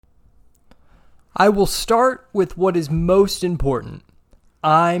I will start with what is most important.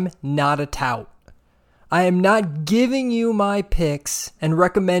 I'm not a tout. I am not giving you my picks and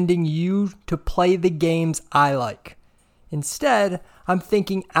recommending you to play the games I like. Instead, I'm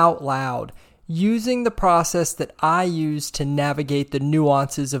thinking out loud, using the process that I use to navigate the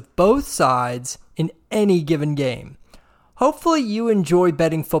nuances of both sides in any given game. Hopefully you enjoy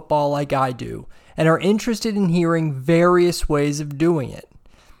betting football like I do and are interested in hearing various ways of doing it.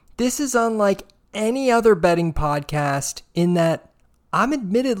 This is unlike any other betting podcast in that I'm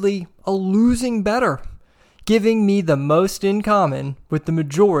admittedly a losing bettor, giving me the most in common with the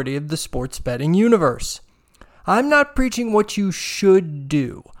majority of the sports betting universe. I'm not preaching what you should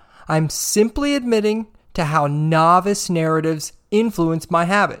do. I'm simply admitting to how novice narratives influence my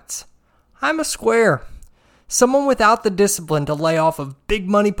habits. I'm a square, someone without the discipline to lay off of big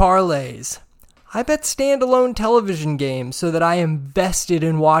money parlays. I bet standalone television games so that I am vested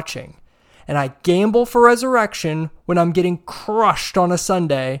in watching. And I gamble for resurrection when I'm getting crushed on a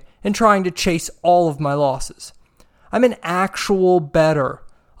Sunday and trying to chase all of my losses. I'm an actual bettor,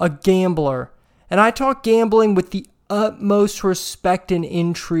 a gambler, and I talk gambling with the utmost respect and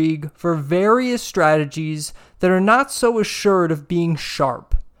intrigue for various strategies that are not so assured of being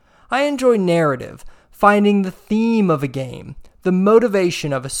sharp. I enjoy narrative, finding the theme of a game, the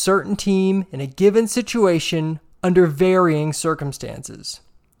motivation of a certain team in a given situation under varying circumstances.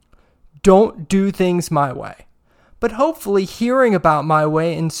 Don't do things my way. But hopefully hearing about my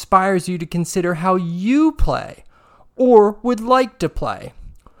way inspires you to consider how you play or would like to play.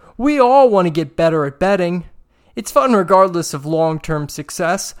 We all want to get better at betting. It's fun regardless of long-term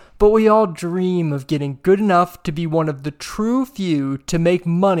success, but we all dream of getting good enough to be one of the true few to make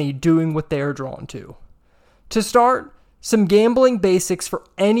money doing what they are drawn to. To start, some gambling basics for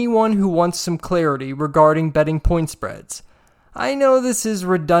anyone who wants some clarity regarding betting point spreads. I know this is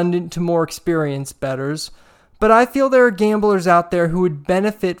redundant to more experienced bettors, but I feel there are gamblers out there who would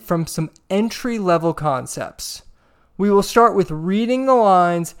benefit from some entry-level concepts. We will start with reading the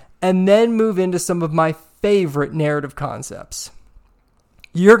lines and then move into some of my favorite narrative concepts.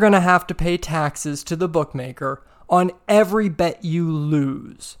 You're going to have to pay taxes to the bookmaker on every bet you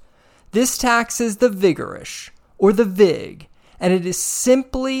lose. This tax is the vigorish, or the VIG, and it is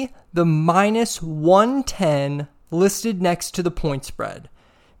simply the minus 110 listed next to the point spread,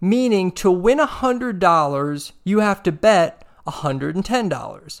 meaning to win $100, you have to bet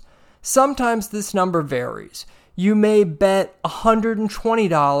 $110. Sometimes this number varies. You may bet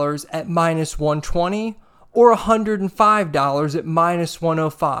 $120 at minus 120 or $105 at minus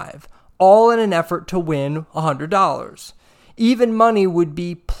 105, all in an effort to win $100. Even money would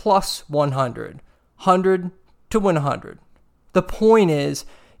be plus 100 to win 100. The point is,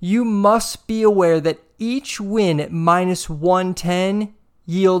 you must be aware that each win at minus 110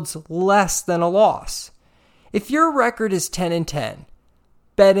 yields less than a loss. If your record is 10-10,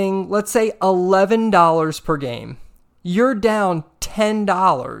 betting, let's say $11 per game, you're down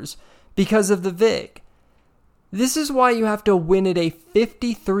 $10 because of the VIG. This is why you have to win at a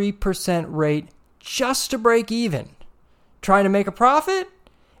 53% rate just to break even. Trying to make a profit?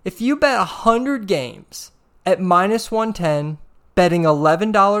 If you bet 100 games at minus 110, betting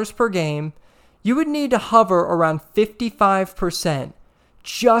 $11 per game, you would need to hover around 55%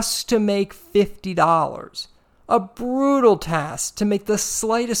 just to make $50. A brutal task to make the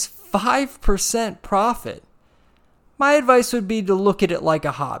slightest 5% profit. My advice would be to look at it like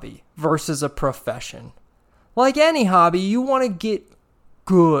a hobby versus a profession. Like any hobby, you want to get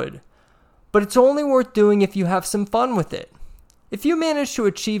good, but it's only worth doing if you have some fun with it. If you manage to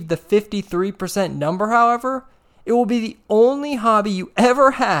achieve the 53% number, however, it will be the only hobby you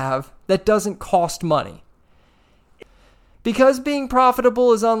ever have that doesn't cost money. Because being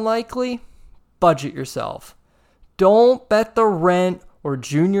profitable is unlikely, budget yourself. Don't bet the rent or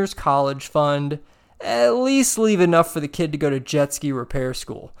junior's college fund. At least leave enough for the kid to go to jet ski repair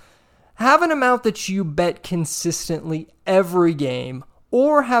school. Have an amount that you bet consistently every game,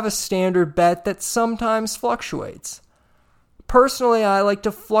 or have a standard bet that sometimes fluctuates. Personally, I like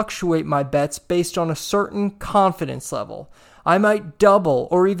to fluctuate my bets based on a certain confidence level. I might double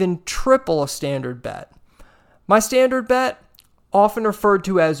or even triple a standard bet. My standard bet, often referred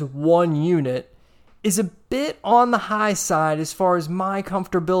to as 1 unit, is a bit on the high side as far as my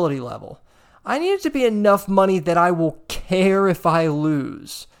comfortability level. I need it to be enough money that I will care if I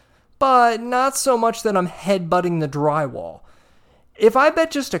lose, but not so much that I'm headbutting the drywall. If I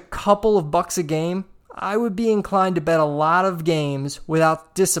bet just a couple of bucks a game, I would be inclined to bet a lot of games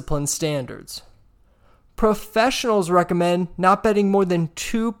without disciplined standards. Professionals recommend not betting more than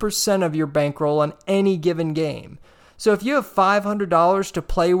 2% of your bankroll on any given game. So if you have $500 to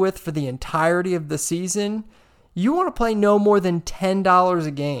play with for the entirety of the season, you want to play no more than $10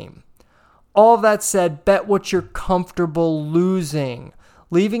 a game. All that said, bet what you're comfortable losing,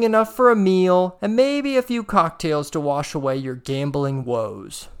 leaving enough for a meal and maybe a few cocktails to wash away your gambling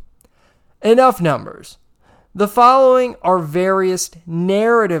woes. Enough numbers. The following are various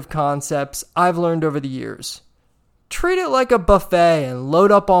narrative concepts I've learned over the years. Treat it like a buffet and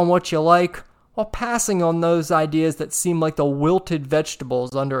load up on what you like while passing on those ideas that seem like the wilted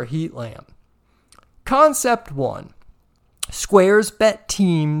vegetables under a heat lamp. Concept 1. Squares bet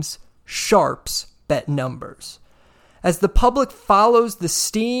teams, sharps bet numbers. As the public follows the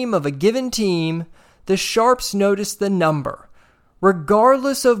steam of a given team, the sharps notice the number.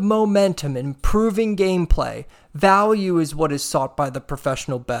 Regardless of momentum and improving gameplay, value is what is sought by the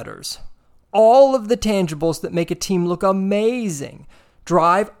professional bettors. All of the tangibles that make a team look amazing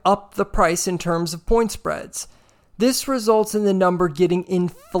drive up the price in terms of point spreads. This results in the number getting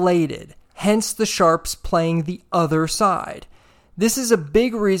inflated, hence the sharps playing the other side. This is a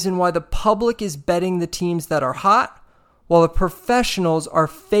big reason why the public is betting the teams that are hot, while the professionals are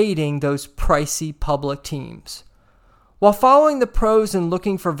fading those pricey public teams. While following the pros and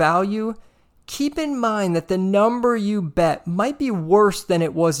looking for value, keep in mind that the number you bet might be worse than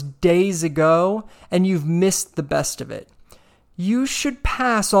it was days ago and you've missed the best of it. You should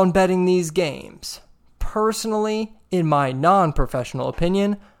pass on betting these games. Personally, in my non-professional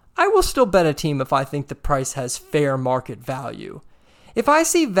opinion, I will still bet a team if I think the price has fair market value. If I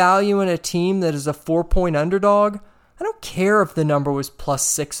see value in a team that is a 4-point underdog, I don't care if the number was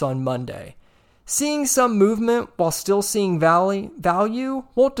 +6 on Monday. Seeing some movement while still seeing value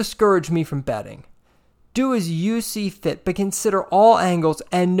won't discourage me from betting. Do as you see fit, but consider all angles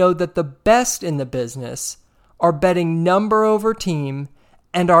and know that the best in the business are betting number over team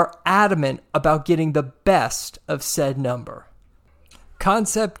and are adamant about getting the best of said number.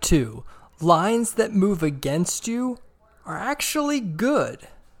 Concept 2. Lines that move against you are actually good.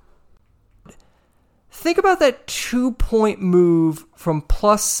 Think about that 2-point move from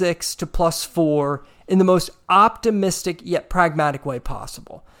 +6 to +4 in the most optimistic yet pragmatic way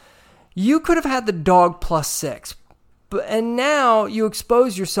possible. You could have had the dog +6, and now you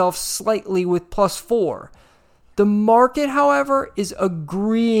expose yourself slightly with +4. The market, however, is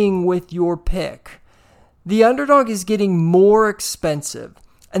agreeing with your pick. The underdog is getting more expensive,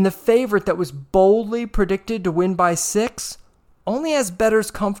 and the favorite that was boldly predicted to win by 6 only has bettors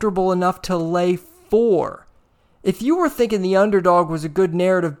comfortable enough to lay 4. If you were thinking the underdog was a good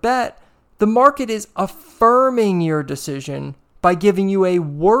narrative bet, the market is affirming your decision by giving you a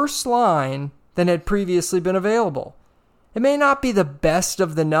worse line than had previously been available. It may not be the best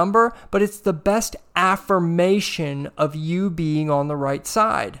of the number, but it's the best affirmation of you being on the right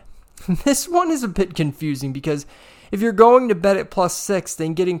side. This one is a bit confusing because if you're going to bet at +6,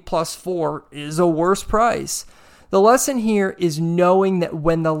 then getting +4 is a worse price. The lesson here is knowing that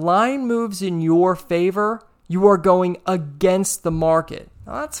when the line moves in your favor, you are going against the market.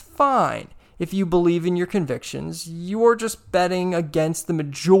 Now, that's fine. If you believe in your convictions, you are just betting against the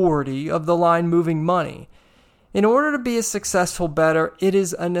majority of the line moving money. In order to be a successful bettor, it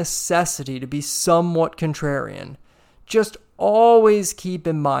is a necessity to be somewhat contrarian. Just always keep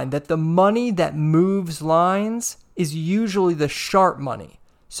in mind that the money that moves lines is usually the sharp money.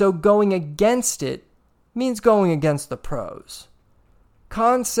 So going against it means going against the pros.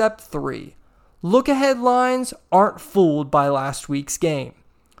 Concept 3. Look-ahead lines aren't fooled by last week's game.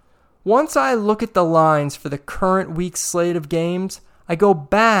 Once I look at the lines for the current week's slate of games, I go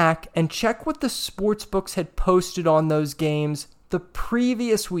back and check what the sportsbooks had posted on those games the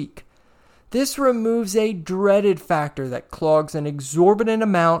previous week. This removes a dreaded factor that clogs an exorbitant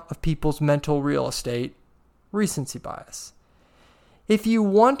amount of people's mental real estate: recency bias. If you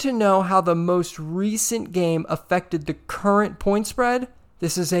want to know how the most recent game affected the current point spread,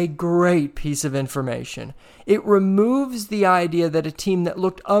 this is a great piece of information. It removes the idea that a team that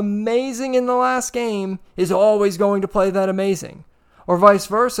looked amazing in the last game is always going to play that amazing. Or vice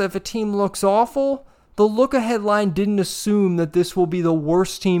versa, if a team looks awful, the look-ahead line didn't assume that this will be the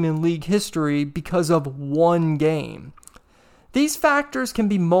worst team in league history because of one game. These factors can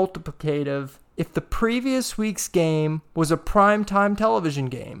be multiplicative if the previous week's game was a primetime television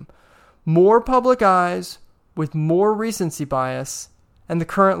game, more public eyes with more recency bias, and the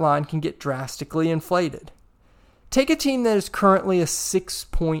current line can get drastically inflated. Take a team that is currently a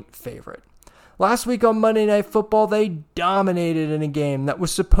 6-point favorite. Last week on Monday Night Football, they dominated in a game that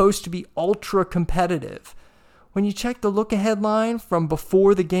was supposed to be ultra competitive. When you check the look-ahead line from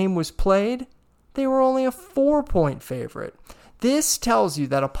before the game was played, they were only a 4-point favorite. This tells you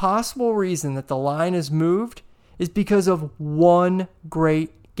that a possible reason that the line is moved is because of one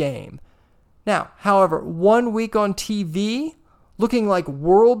great game. Now, however, 1 week on TV, looking like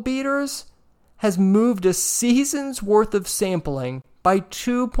world beaters, has moved a season's worth of sampling by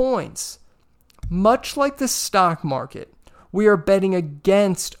 2 points. Much like the stock market, we are betting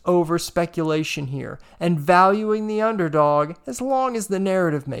against over-speculation here and valuing the underdog as long as the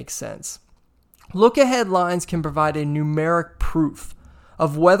narrative makes sense. Look-ahead lines can provide a numeric proof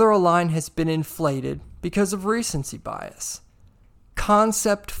of whether a line has been inflated because of recency bias.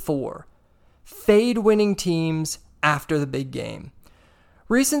 Concept 4. Fade winning teams after the big game.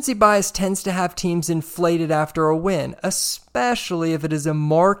 Recency bias tends to have teams inflated after a win, especially if it is a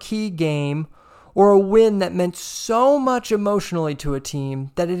marquee game or a win that meant so much emotionally to a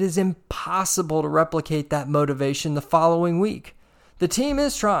team that it is impossible to replicate that motivation the following week. The team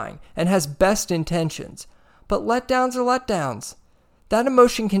is trying and has best intentions, but letdowns are letdowns. That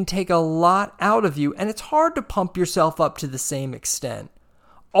emotion can take a lot out of you, and it's hard to pump yourself up to the same extent.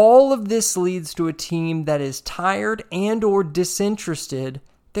 All of this leads to a team that is tired and or disinterested,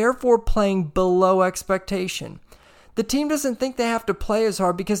 therefore playing below expectation. The team doesn't think they have to play as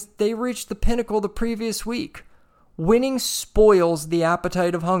hard because they reached the pinnacle the previous week. Winning spoils the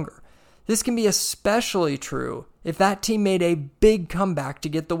appetite of hunger. This can be especially true if that team made a big comeback to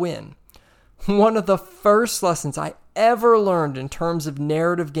get the win. One of the first lessons I ever learned in terms of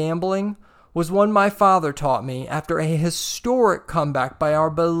narrative gambling was one my father taught me after a historic comeback by our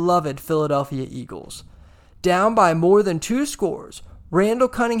beloved Philadelphia Eagles. Down by more than 2 scores, Randall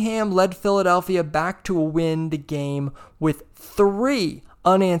Cunningham led Philadelphia back to win the game with 3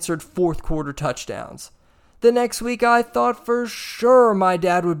 unanswered fourth quarter touchdowns. The next week I thought for sure my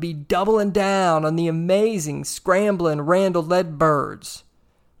dad would be doubling down on the amazing scrambling Randall-led Birds.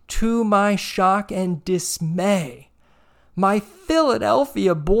 To my shock and dismay, my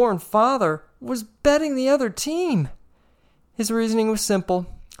Philadelphia-born father was betting the other team. His reasoning was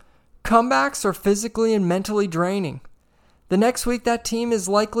simple. Comebacks are physically and mentally draining. The next week that team is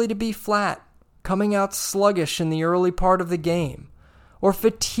likely to be flat, coming out sluggish in the early part of the game, or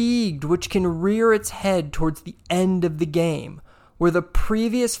fatigued, which can rear its head towards the end of the game, where the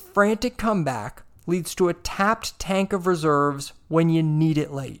previous frantic comeback leads to a tapped tank of reserves when you need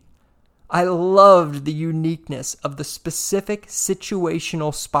it late. I loved the uniqueness of the specific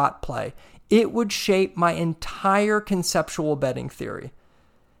situational spot play. It would shape my entire conceptual betting theory.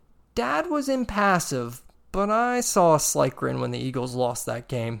 Dad was impassive, but I saw a slight grin when the Eagles lost that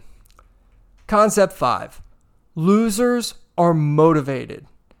game. Concept 5. Losers are motivated.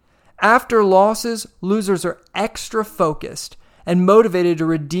 After losses, losers are extra focused and motivated to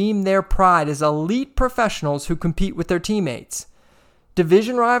redeem their pride as elite professionals who compete with their teammates.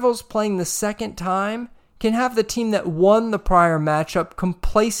 Division rivals playing the second time can have the team that won the prior matchup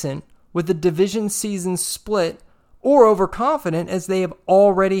complacent with the division season split or overconfident as they have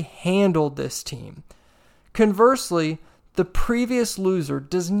already handled this team. Conversely, the previous loser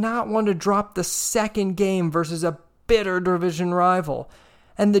does not want to drop the second game versus a bitter division rival,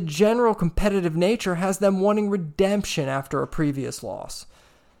 and the general competitive nature has them wanting redemption after a previous loss.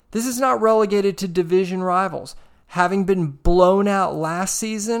 This is not relegated to division rivals. Having been blown out last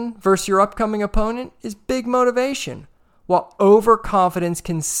season versus your upcoming opponent is big motivation, while overconfidence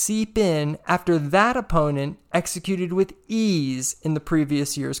can seep in after that opponent executed with ease in the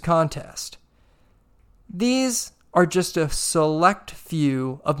previous year's contest. These are just a select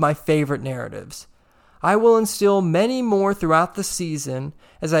few of my favorite narratives. I will instill many more throughout the season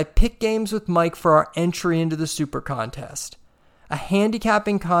as I pick games with Mike for our entry into the Super Contest, a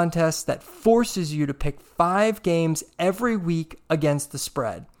handicapping contest that forces you to pick 5 games every week against the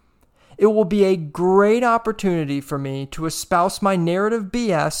spread. It will be a great opportunity for me to espouse my narrative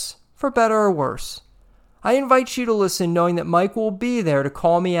BS, for better or worse. I invite you to listen knowing that Mike will be there to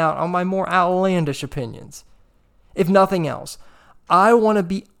call me out on my more outlandish opinions. If nothing else, I want to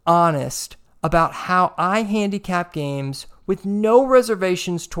be honest about how I handicap games with no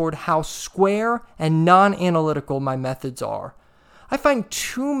reservations toward how square and non-analytical my methods are. I find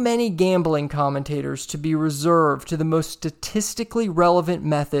too many gambling commentators to be reserved to the most statistically relevant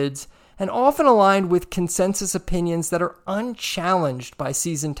methods and often aligned with consensus opinions that are unchallenged by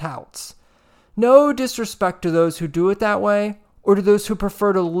seasoned touts. No disrespect to those who do it that way or to those who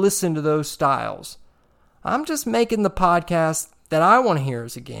prefer to listen to those styles. I'm just making the podcast that I want to hear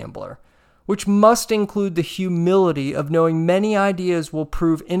as a gambler, which must include the humility of knowing many ideas will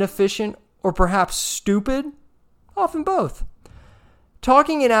prove inefficient or perhaps stupid, often both.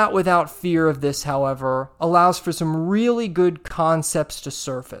 Talking it out without fear of this, however, allows for some really good concepts to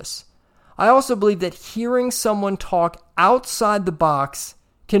surface. I also believe that hearing someone talk outside the box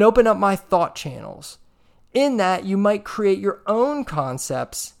can open up my thought channels. In that, you might create your own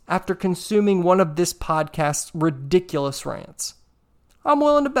concepts after consuming one of this podcast's ridiculous rants. I'm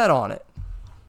willing to bet on it.